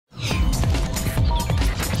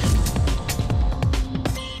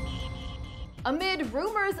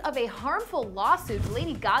rumors of a harmful lawsuit,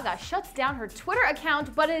 Lady Gaga shuts down her Twitter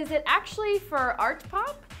account, but is it actually for art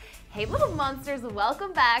pop? Hey little monsters,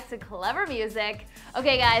 welcome back to Clevver Music.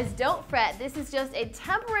 Okay guys, don't fret, this is just a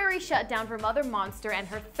temporary shutdown for Mother Monster and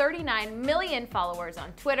her 39 million followers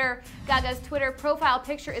on Twitter. Gaga's Twitter profile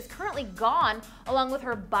picture is currently gone, along with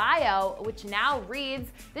her bio, which now reads,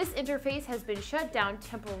 "This interface has been shut down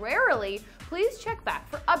temporarily. Please check back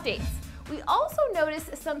for updates." We also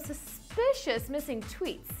noticed some suspicious missing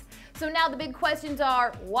tweets. So now the big questions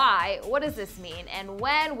are, why, what does this mean, and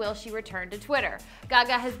when will she return to Twitter?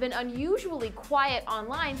 Gaga has been unusually quiet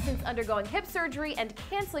online since undergoing hip surgery and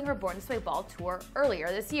canceling her Born This Way Ball tour earlier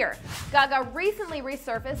this year. Gaga recently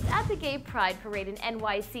resurfaced at the Gay Pride Parade in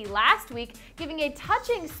NYC last week, giving a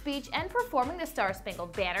touching speech and performing the Star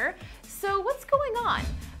Spangled Banner. So what's going on?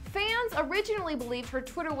 Fans originally believed her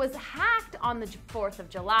Twitter was hacked on the 4th of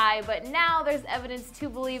July, but now there's evidence to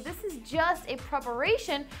believe this is just a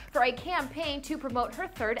preparation for a campaign to promote her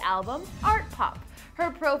third album, Art Pop.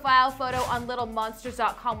 Her profile photo on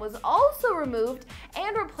littlemonsters.com was also removed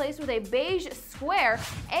and replaced with a beige square,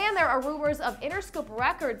 and there are rumors of Interscope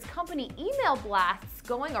Records company email blasts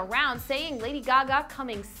going around saying Lady Gaga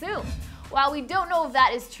coming soon. While we don't know if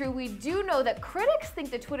that is true, we do know that critics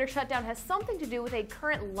think the Twitter shutdown has something to do with a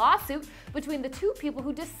current lawsuit between the two people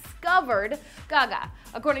who discovered Gaga.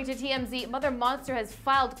 According to TMZ, Mother Monster has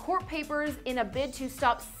filed court papers in a bid to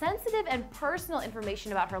stop sensitive and personal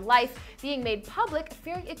information about her life being made public,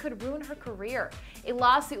 fearing it could ruin her career. A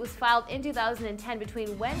lawsuit was filed in 2010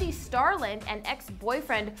 between Wendy Starland and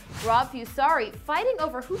ex-boyfriend Rob Fusari, fighting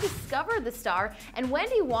over who discovered the star, and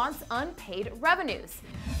Wendy wants unpaid revenues.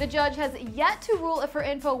 The judge has yet to rule if her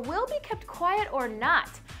info will be kept quiet or not.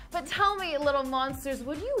 But tell me, little monsters,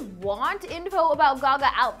 would you want info about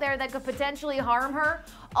Gaga out there that could potentially harm her?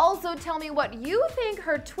 Also, tell me what you think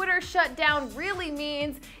her Twitter shutdown really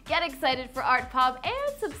means. Get excited for Art Pop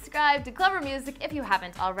and subscribe to Clevver Music if you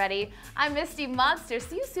haven't already. I'm Misty Monster.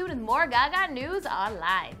 See you soon with more Gaga news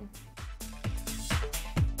online.